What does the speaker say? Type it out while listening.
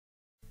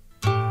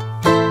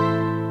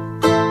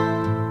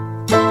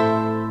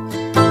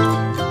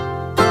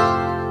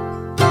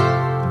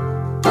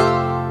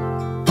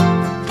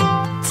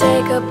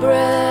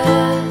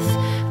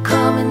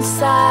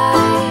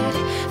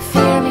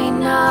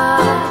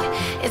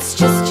It's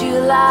just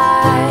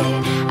July,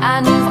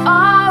 and you've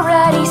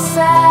already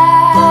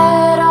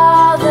said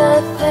all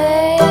the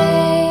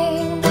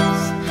things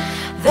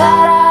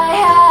that I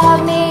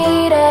have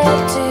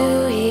needed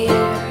to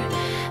hear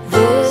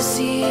this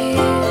year.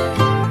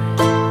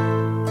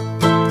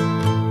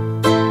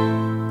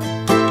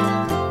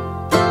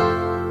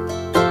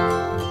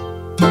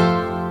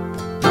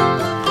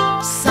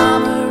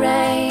 Summer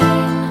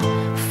rain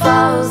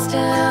falls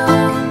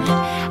down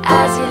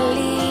as you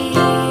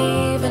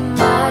leave in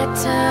my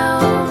town.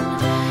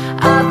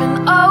 I've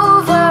been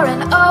over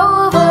and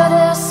over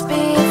this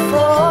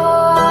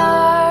before.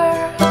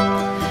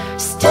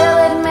 Still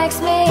it makes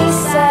me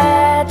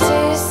sad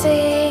to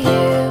see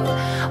you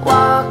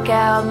walk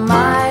out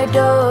my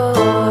door.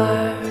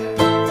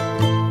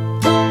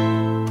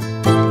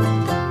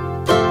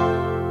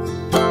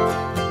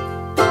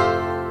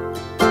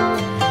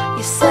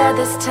 You said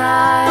this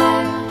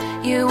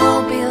time you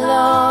won't be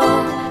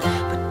long,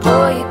 but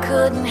boy, you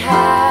couldn't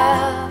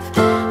have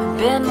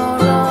been more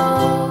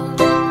wrong.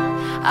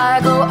 I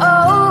go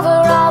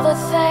over all the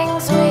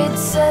things we'd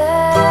say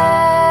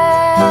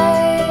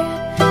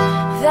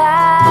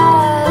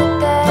that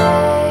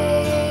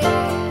day.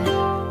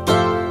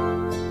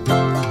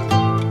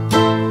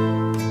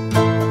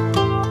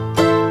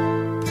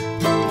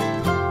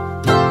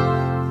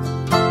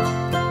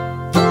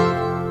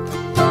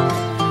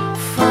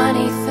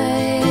 Funny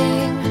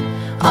thing,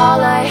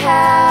 all I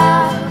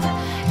have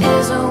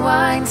is a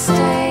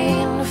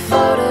wine-stained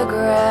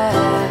photograph.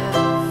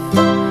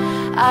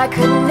 I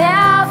could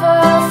never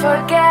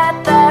forget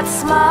that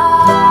smile.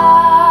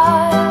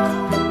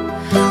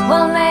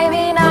 Well,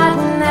 maybe not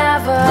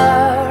never,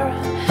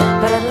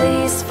 but at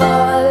least for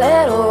a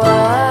little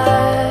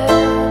while.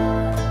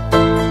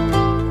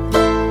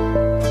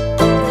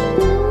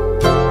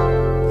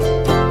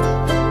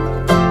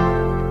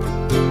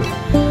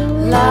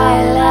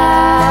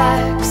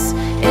 Lilacs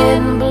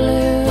in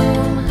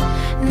bloom,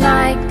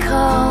 night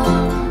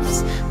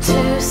comes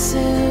too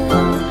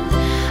soon.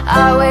 I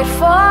wait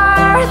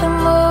for the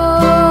moon